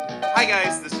Hi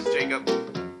guys, this is Jacob.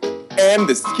 And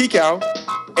this is Kikau.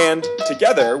 And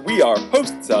together we are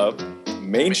hosts of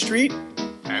Main Street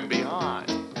And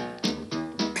beyond.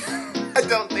 I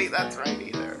don't think that's right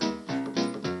either.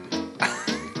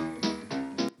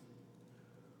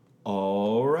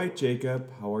 All right, Jacob,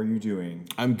 how are you doing?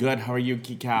 I'm good. How are you,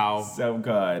 Kikau? So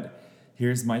good.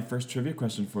 Here's my first trivia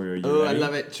question for you. Are you Oh, I ready?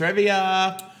 love it.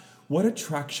 Trivia. What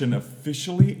attraction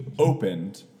officially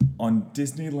opened on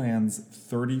Disneyland's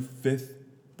 35th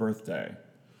birthday?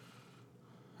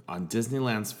 On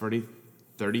Disneyland's 35th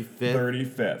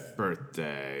 35th.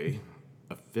 birthday,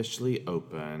 officially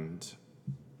opened.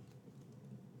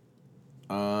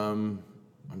 I'm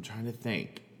trying to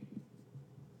think.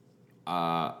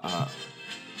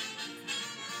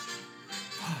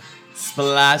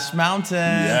 Splash Mountain.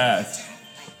 Yes.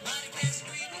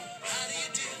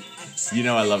 You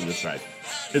know I love this ride.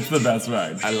 It's the best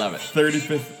ride. I love it.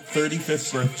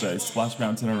 35th birthday, Splash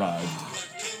Mountain arrived.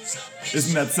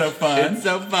 Isn't that so fun? It's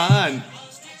so fun.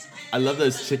 I love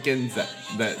those chickens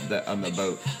that on the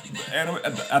boat And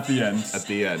at the end. at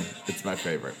the end. It's my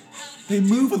favorite. They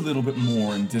move a little bit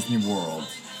more in Disney World.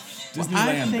 Disneyland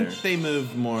I think there. they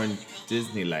move more in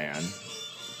Disneyland,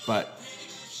 but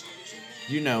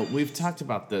we've talked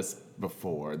about this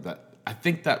before. That I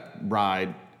think that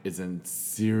ride is in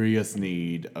serious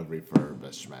need of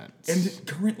refurbishment. And it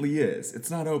currently is.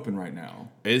 It's not open right now.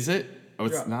 Is it? Oh,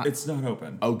 it's Yeah, not. It's not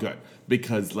open. Oh, good,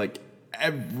 because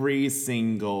every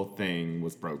single thing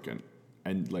was broken,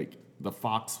 and the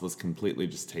fox was completely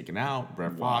just taken out.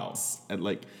 Brett Wow. Fox, and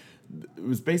it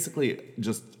was basically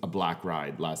just a black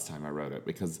ride last time I rode it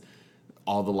because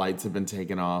all the lights have been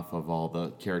taken off of all the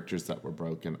characters that were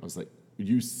broken. I was like,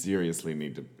 you seriously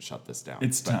need to shut this down.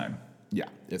 It's time. Yeah,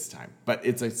 it's time. But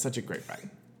it's such a great ride.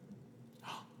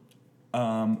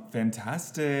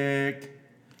 Fantastic.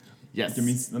 Yes.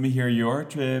 Let me hear your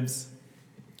trivs.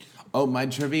 Oh, my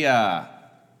trivia.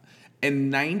 In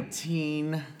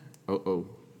 19... Oh,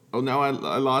 no, I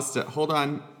lost it. Hold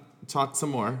on. Talk some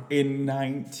more. In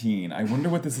 19, I wonder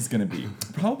what this is going to be.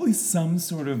 Probably some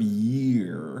sort of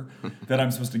year that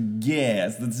I'm supposed to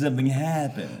guess that something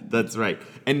happened. That's right.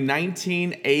 In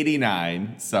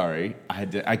 1989, sorry,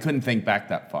 I couldn't think back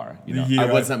that far. The year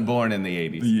I wasn't born in the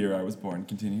 80s. The year I was born.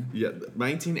 Continue. Yeah,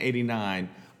 1989.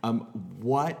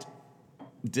 What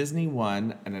Disney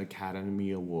won an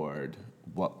Academy Award?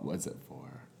 What was it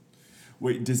for?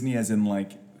 Wait, Disney as in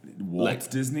Walt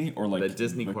Disney or The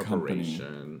Disney the Corporation.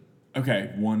 company?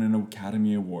 Okay, won an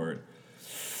Academy Award.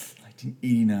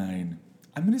 1989.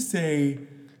 I'm going to say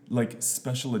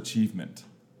special achievement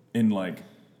in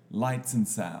lights and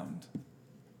sound.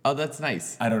 Oh, that's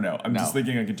nice. I don't know. I'm No. just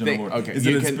thinking a general word. Okay, Is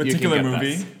you it can- a you can particular get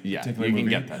movie? this. Yeah, Particular you can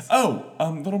movie? get this. Oh,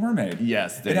 Little Mermaid.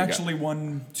 Yes, there it you go. actually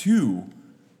won 2.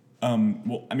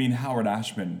 Howard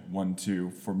Ashman won 2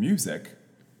 for music,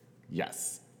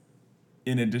 Yes.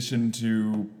 in addition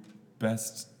to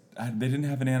best. They didn't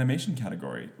have an animation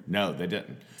category. No, they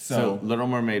didn't. So- So Little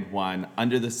Mermaid won.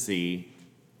 Under the Sea.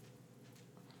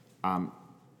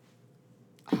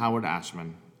 Howard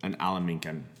Ashman and Alan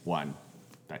Menken won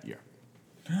that year.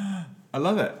 I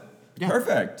love it. Yeah.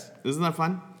 Perfect. Isn't that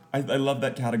fun? I love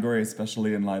that category,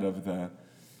 especially in light of the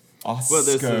Oscars. Well,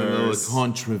 there's a little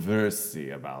controversy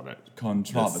about it.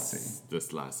 Controversy.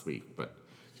 This last week, but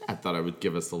I thought I would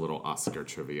give us a little Oscar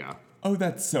trivia. Oh,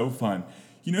 that's so fun.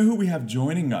 You know who we have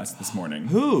joining us this morning?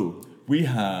 Who? We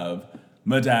have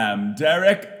Madame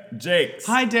Derek Jakes.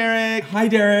 Hi, Derek. Hi,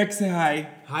 Derek. Say hi.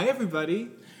 Hi, everybody.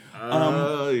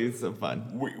 Oh, he's so fun.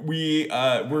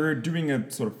 We're doing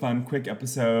a sort of fun, quick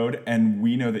episode, and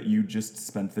we know that you just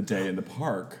spent the day in the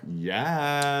park.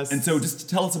 Yes. And so just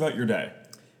tell us about your day.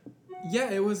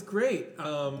 Yeah, it was great.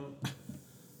 I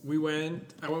went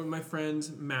with my friend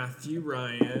Matthew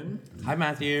Ryan. Hi,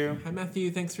 Matthew. Hi, Matthew.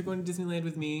 Thanks for going to Disneyland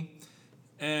with me.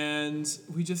 And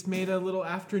we just made a little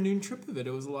afternoon trip of it.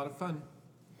 It was a lot of fun.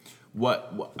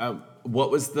 What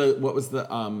was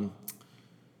the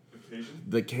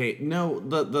the cake? No,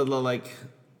 the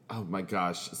oh my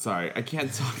gosh, sorry, I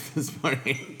can't talk this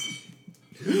morning.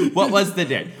 What was the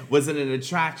day? Was it in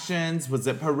attractions? Was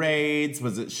it parades?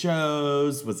 Was it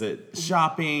shows? Was it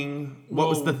shopping? What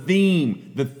was the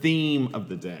theme? The theme of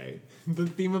the day. The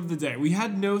theme of the day. We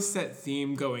had no set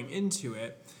theme going into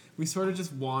it. We sort of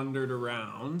just wandered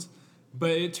around.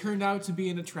 But it turned out to be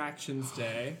an attractions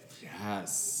day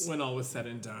Yes. when all was said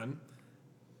and done.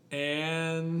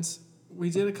 And we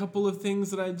did a couple of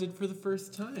things that I did for the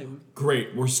first time.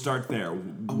 Great. We'll start there.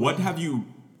 What have you...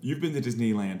 You've been to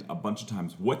Disneyland a bunch of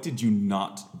times. What did you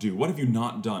not do? What have you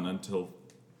not done until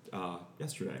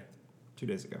yesterday, 2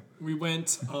 days ago? We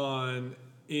went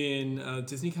in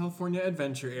Disney California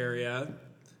Adventure area.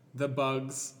 the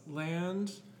Bugs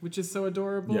Land, which is so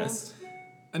adorable. Yes.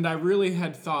 And I really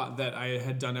had thought that I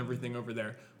had done everything over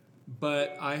there.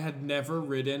 But I had never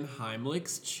ridden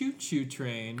Heimlich's choo-choo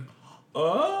train.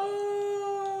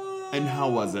 Oh. And how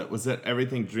was it? Was it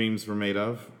everything dreams were made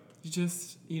of?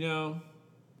 Just, we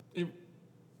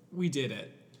did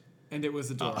it. And it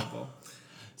was adorable.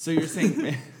 So you're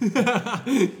saying...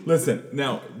 Listen,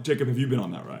 now, Jacob, have you been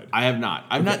on that ride? I have not.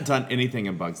 I've not done anything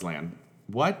in Bugs Land.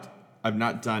 What? I've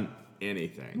not done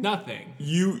anything. Nothing.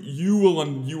 You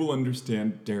will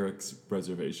understand Derek's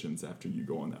reservations after you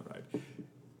go on that ride.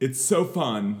 It's so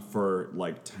fun for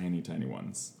like tiny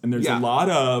ones, and there's a lot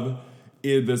of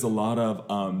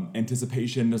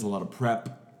anticipation. There's a lot of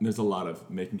prep. There's a lot of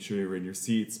making sure you're in your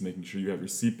seats, making sure you have your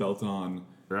seatbelt on.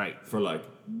 Right. For like,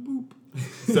 boop.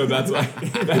 So that's why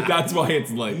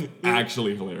it's like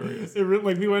actually hilarious.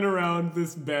 Like we went around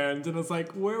this bend and I was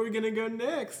like, where are we gonna go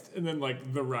next? And then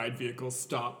like the ride vehicle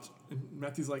stopped and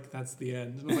Matthew's like, that's the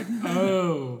end. And I was like,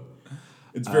 oh.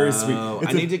 It's very sweet.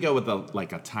 I need to go with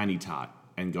a tiny tot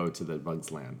and go to the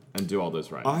Bugs Land and do all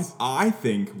those rides. I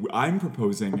think I'm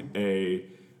proposing a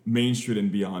Main Street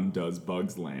and Beyond does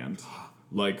Bugs Land.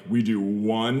 Like we do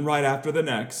one right after the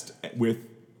next with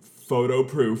photo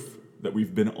proof that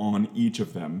we've been on each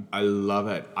of them. I love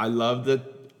it. I love the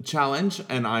challenge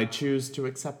and I choose to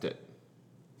accept it.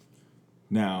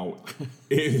 Now,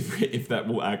 if that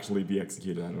will actually be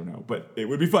executed, I don't know. But it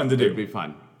would be fun to do. It would be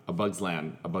fun. A Bugs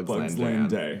Land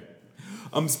Day.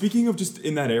 Speaking of just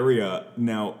in that area,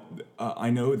 now,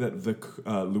 I know that the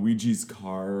Luigi's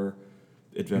Car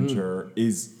Adventure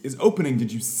is opening.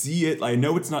 Did you see it? I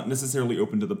know it's not necessarily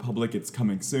open to the public. It's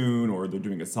coming soon, or they're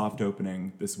doing a soft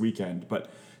opening this weekend.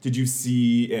 But did you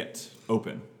see it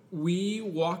open? We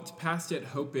walked past it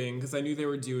hoping, because I knew they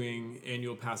were doing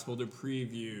annual pass holder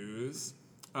previews.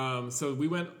 So we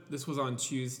went, this was on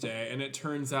Tuesday, and it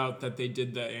turns out that they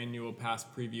did the annual pass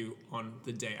preview on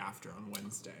the day after, on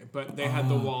Wednesday. But they had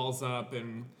the walls up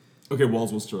and... Okay,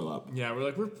 walls will stroll up. Yeah, we're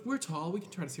like, we're tall. We can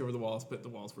try to see over the walls, but the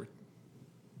walls were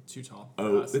too tall.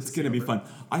 It's going to be fun.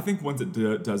 I think once it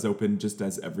does open, just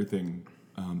as everything,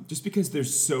 just because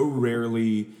there's so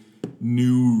rarely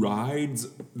new rides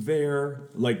there,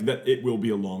 like that it will be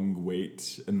a long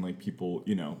wait and like people,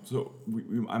 so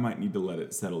I might need to let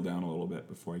it settle down a little bit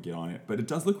before I get on it. But it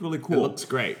does look really cool. It looks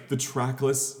great. The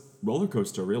trackless roller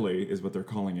coaster really is what they're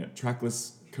calling it.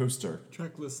 Trackless coaster.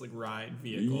 Trackless like ride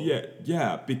vehicle.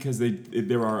 Yeah, because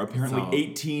there are apparently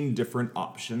 18 different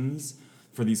options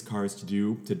for these cars to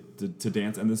do to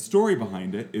dance, and the story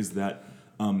behind it is that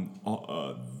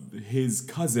his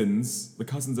cousins, the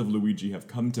cousins of Luigi, have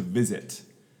come to visit.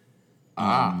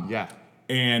 Yeah.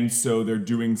 And so they're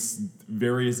doing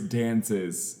various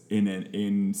dances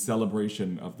in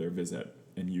celebration of their visit,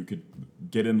 and you could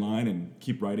get in line and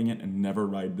keep riding it and never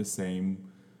ride the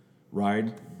same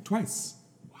ride twice.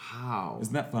 Wow.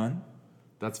 Isn't that fun?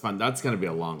 That's fun. That's going to be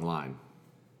a long line.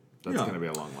 That's going to be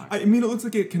a long line. I mean, it looks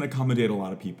like it can accommodate a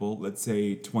lot of people. Let's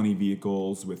say 20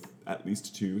 vehicles with at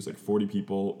least two. It's like 40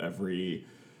 people every,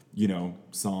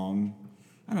 song.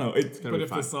 I don't know. But if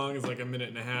the song is like a minute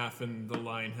and a half and the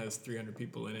line has 300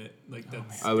 people in it, like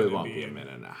that's it won't be a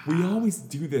minute and a half. We always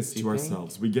do this to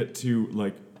ourselves. We get to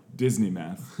like Disney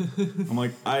math. I'm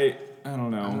like, I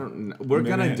don't know. We're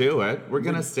going to do it. We're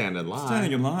going to stand in line.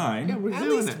 Standing in line. Yeah, we're at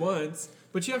doing least it. once.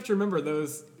 But you have to remember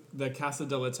the Casa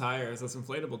Della tires, those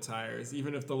inflatable tires,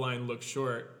 even if the line looks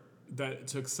short, that it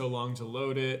took so long to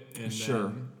load it. And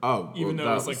Sure. Even though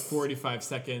it was like 45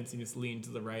 seconds, you just lean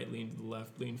to the right, lean to the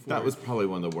left, lean forward. That was probably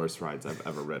one of the worst rides I've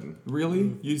ever ridden.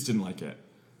 Really? You just didn't like it?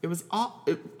 It was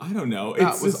awful. I don't know.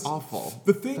 That was awful.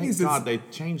 The thing Thank is, God they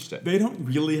changed it. They don't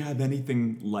really have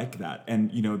anything like that. And,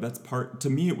 that's to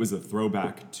me, it was a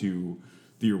throwback to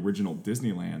the original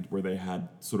Disneyland where they had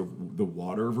sort of the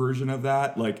water version of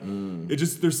that. Like, it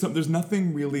just, there's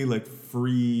nothing really like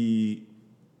free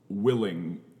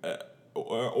willing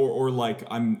or like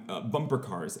bumper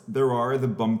cars. There are the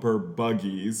bumper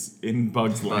buggies in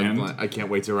Bugs Land. I can't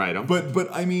wait to ride them. But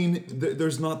I mean,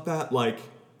 there's not that like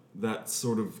that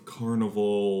sort of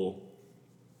carnival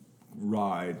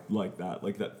ride like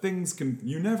that things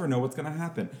you never know what's going to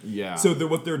happen. Yeah. So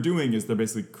what they're doing is they're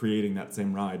basically creating that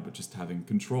same ride, but just having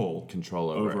control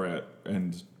over it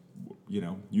and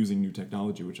using new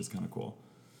technology, which is kind of cool.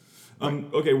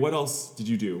 Okay, what else did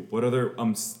you do? What other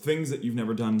things that you've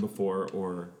never done before,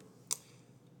 or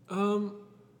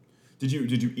did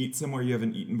you eat somewhere you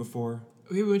haven't eaten before?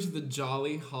 We went to the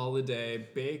Jolly Holiday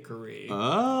Bakery.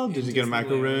 Oh, did you get a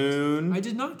macaroon? I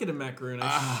did not get a macaroon.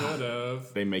 I should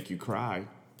have. They make you cry.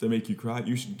 They make you cry?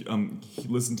 You should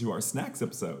listen to our snacks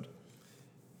episode.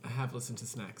 I have listened to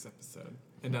Snacks episode,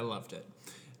 and I loved it.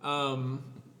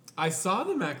 I saw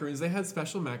the macaroons. They had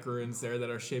special macaroons there that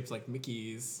are shaped like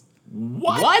Mickeys.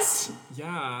 What? Yeah,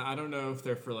 I don't know if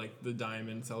they're for like the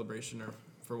diamond celebration or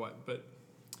for what, but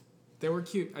they were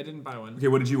cute. I didn't buy one. Okay,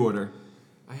 what did you order?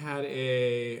 I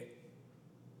had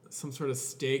some sort of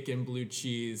steak and blue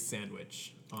cheese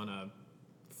sandwich on a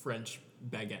French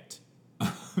baguette.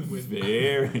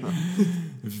 Very,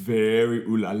 very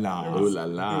ooh la la. Ooh la It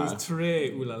la. was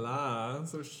très ooh la la,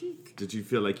 so chic. Did you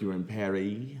feel like you were in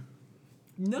Paris?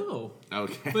 No.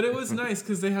 Okay. But it was nice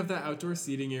because they have that outdoor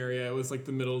seating area. It was like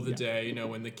the middle of the day, you know,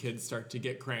 when the kids start to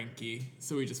get cranky.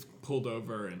 So we just pulled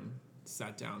over and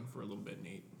sat down for a little bit and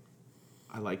ate.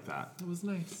 I like that. It was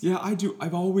nice. Yeah, I do.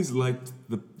 I've always liked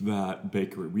that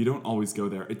bakery. We don't always go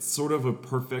there. It's sort of a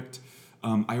perfect.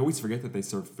 I always forget that they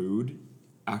serve food,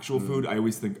 actual food. I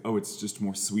always think, oh, it's just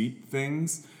more sweet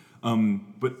things.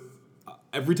 But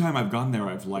every time I've gone there,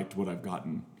 I've liked what I've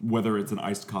gotten, whether it's an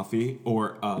iced coffee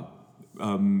or a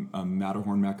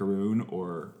Matterhorn macaroon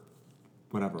or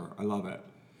whatever. I love it.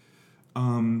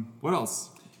 What else?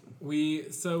 We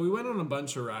went on a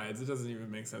bunch of rides. It doesn't even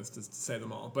make sense to say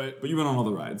them all, but But you went on all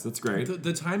the rides. That's great.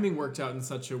 the timing worked out in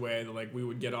such a way that like we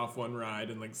would get off one ride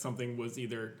and like something was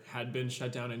either had been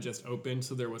shut down and just opened,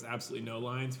 so there was absolutely no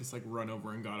lines. We just like run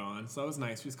over and got on. So that was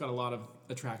nice. We just got a lot of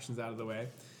attractions out of the way.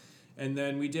 And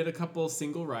then we did a couple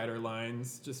single rider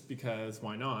lines just because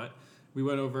why not? We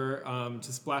went over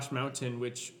to Splash Mountain,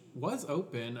 which was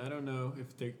open. I don't know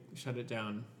if they shut it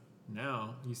down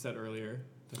now. You said earlier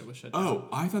that it was shut down. Oh,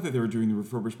 I thought that they were doing the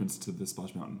refurbishments to the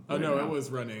Splash Mountain. Oh right no, now. it was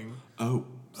running. Oh,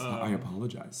 so I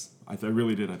apologize. I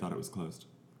really did. I thought it was closed.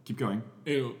 Keep going.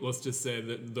 Ew, let's just say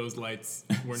that those lights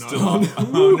were not Still on. on.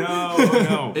 Oh no!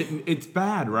 Oh no! It's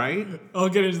bad, right? I'll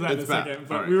get into that in a It's bad. second.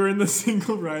 But All right. we were in the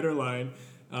single rider line,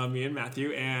 me and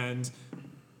Matthew, and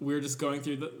we were just going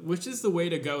through which is the way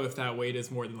to go if that wait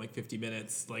is more than like 50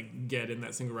 minutes. Like get in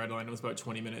that single rider line. It was about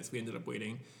 20 minutes. We ended up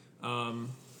waiting.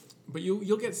 But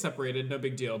you'll get separated, no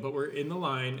big deal. But we're in the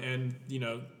line, and you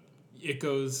know, it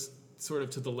goes sort of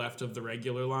to the left of the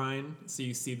regular line, so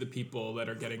you see the people that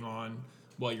are getting on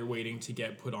while you're waiting to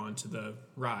get put onto the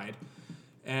ride.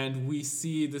 And we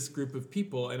see this group of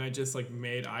people, and I just like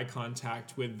made eye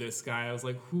contact with this guy. I was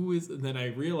like, "Who is?" And then I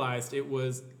realized it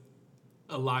was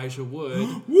Elijah Wood.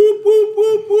 Whoop whoop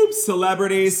whoop whoop!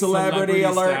 Celebrity Celebrity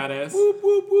alert! status. Whoop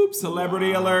whoop whoop!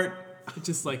 Celebrity alert!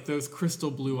 Just like those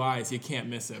crystal blue eyes, you can't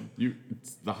miss him.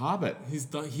 It's the Hobbit.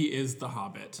 He is the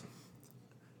Hobbit.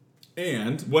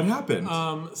 And what happened?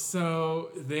 So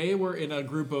they were in a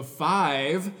group of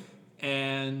 5,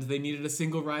 and they needed a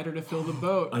single rider to fill the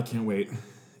boat. I can't wait.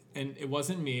 And it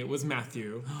wasn't me; it was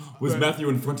Matthew. Was Matthew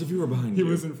in front of you or behind He you?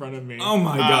 was in front of me. Oh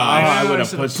my Oh, gosh! I would have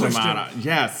should've pushed him pushed out.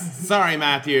 Yes. Sorry,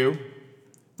 Matthew.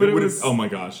 But it would've- was- oh my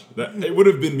gosh! It would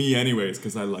have been me anyways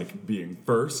because I like being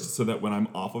first, so that when I'm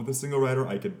off of the single rider,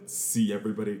 I could see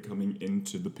everybody coming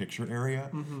into the picture area.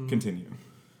 Mm-hmm. Continue.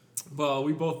 Well,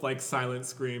 we both like silent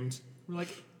screamed. We're like.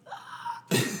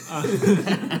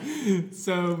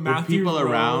 So Matthew people rode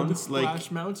around, Splash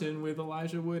like- Mountain with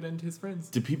Elijah Wood and his friends.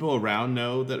 Did people around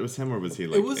know that it was him, or was he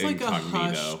like It was like a incognito?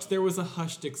 hushed. There was a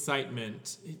hushed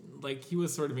excitement. Like he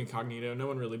was sort of incognito. No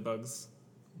one really was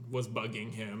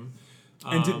bugging him.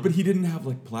 And but he didn't have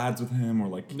like plaids with him or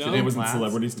like No it wasn't Plaids?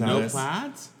 celebrity No status.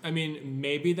 plaids? I mean,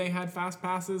 maybe they had fast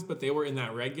passes, but they were in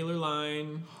that regular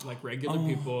line, like regular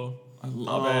people. I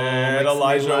love Oh, it, makes me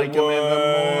Elijah like him even Wood.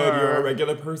 more. You're a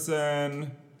regular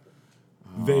person.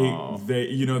 They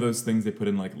you know those things they put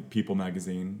in like People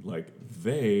magazine, like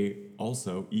they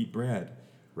also eat bread.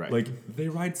 Right. Like they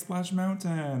ride Splash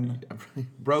Mountain.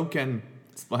 Broken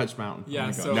Splash Mountain. Yeah,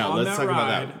 my so Now on let's that talk about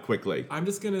ride, that quickly. I'm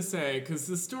just gonna say because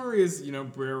the story is, you know,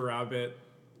 Brer Rabbit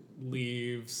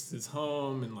leaves his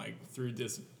home and like through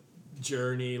this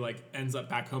journey, like ends up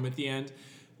back home at the end.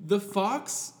 The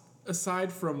fox,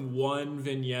 aside from one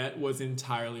vignette, was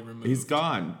entirely removed. He's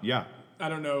gone. Yeah. I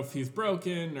don't know if he's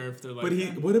broken or if they're like.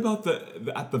 But what about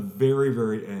the at the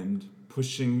very end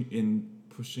pushing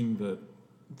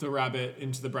the rabbit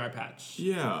into the briar patch.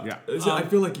 yeah. Yeah. I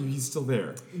feel like he's still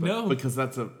there. No, Because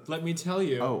that's a. let me tell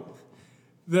you. Oh.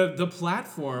 The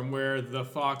platform where the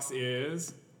fox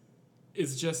is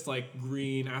just like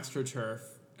green astroturf,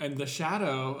 and the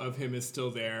shadow of him is still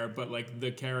there, but like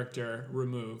the character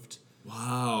removed.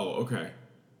 Wow. Okay.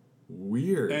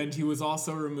 Weird. And he was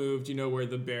also removed, you know, where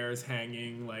the bear's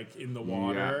hanging like in the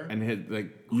water. Yeah. And his, like,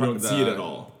 you don't see it at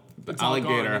all. The It's all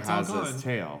alligator gone. It's all has gone. his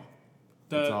tail.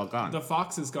 The, it's all gone. The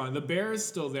fox is gone. The bear is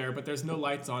still there, but there's no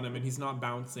lights on him, and he's not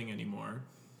bouncing anymore.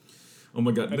 Oh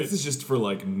my god, And this is just for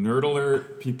like nerd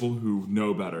alert people who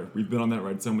know better. We've been on that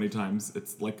ride so many times.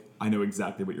 It's like I know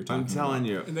exactly what you're talking I'm about. telling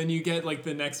you, And then you get like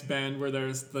the next bend where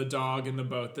there's the dog in the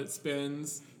boat that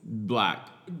spins black.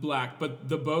 black, but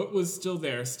the boat was still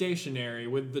there, stationary,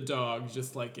 with the dog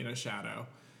just like in a shadow.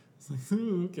 It's like,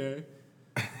 ooh, okay.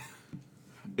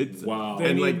 It's Wow. They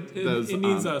and need- like those it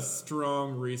needs a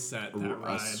strong reset, that a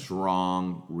ride.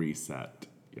 strong reset.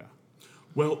 Yeah.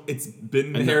 Well, it's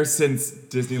been there since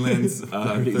Disneyland's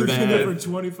Been there for 35th,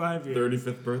 25 years.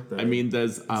 35th birthday. I mean,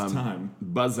 there's time.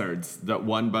 buzzards. That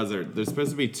one buzzard. There's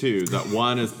supposed to be two. That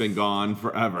one has been gone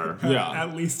forever. yeah.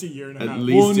 At least a year and a At half.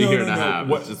 least Well, a no, year no, and a no. half.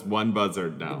 What- It's just one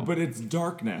buzzard now. But it's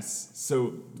darkness.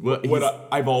 So Well, what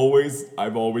he's-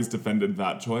 I've always defended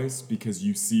that choice because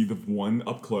you see the one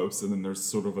up close and then there's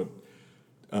sort of a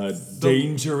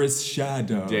dangerous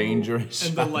shadow. Dangerous.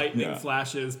 And the lightning Yeah.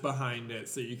 flashes behind it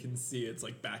so you can see it's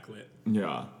like backlit.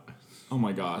 Yeah. Oh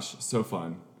my gosh, so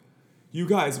fun. You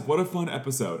guys, what a fun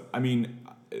episode. I mean,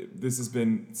 this has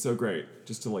been so great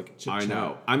just to like chit chat. I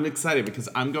know. I'm excited because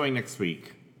I'm going next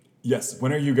week. Yes,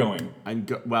 when are you going? I'm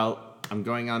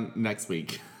going on next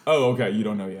week. Oh, okay, you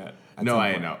don't know yet. At No, some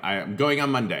I point. know. I am going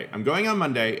on Monday. I'm going on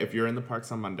Monday. If you're in the parks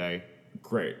on Monday,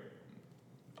 Great.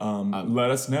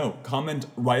 Let us know. Comment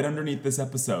right underneath this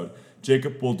episode.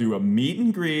 Jacob will do a meet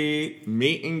and greet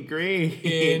meet and greet.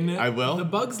 In I will. the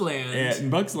Bugs Land. in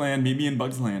Bugs Land. Meet me in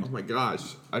Bugs Land. Oh my gosh.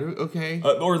 Okay.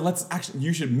 Or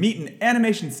you should meet an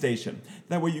animation station.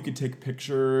 That way you could take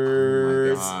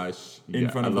pictures. Gosh. in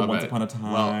front I of the love Once it. Upon a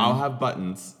Time. Well, I'll have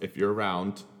buttons if you're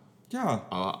around. Yeah.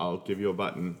 I'll give you a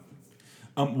button.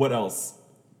 What else?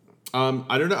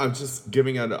 I don't know. I'm just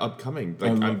giving it upcoming.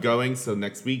 Like love- I'm going. So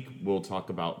next week we'll talk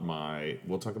about my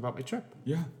trip.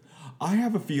 Yeah. I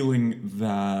have a feeling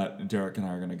that Derek and I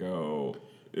are going to go.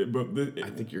 But I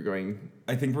think you're going.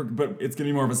 but it's gonna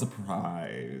be more of a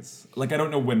surprise. Like I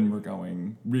don't know when we're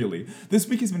going. Really, this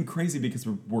week has been crazy because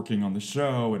we're working on the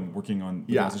show and working on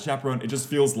as a chaperone. It just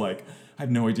feels like I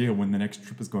have no idea when the next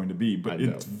trip is going to be, but I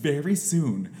know. it's very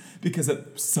soon because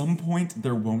at some point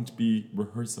there won't be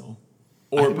rehearsal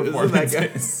or Isn't that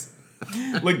performances.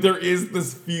 Like there is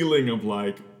this feeling of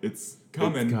like it's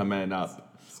coming. It's coming up. coming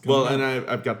Well, up. and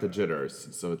I've got the jitters,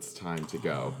 so it's time to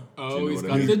go. Oh, Do you know he's what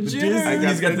got I mean? the Disney- jitters.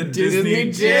 He's got the Disney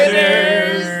Disney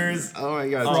jitters. jitters. Oh my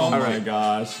gosh! Oh All my right,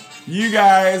 gosh. You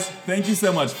guys, thank you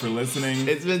so much for listening.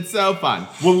 it's been so fun.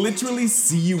 We'll literally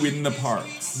see you in the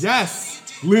parks. Yes.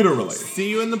 Literally. See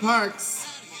you in the parks.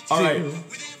 All right.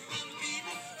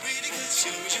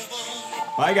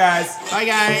 Bye, guys. Bye,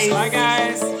 guys. Bye,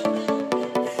 guys.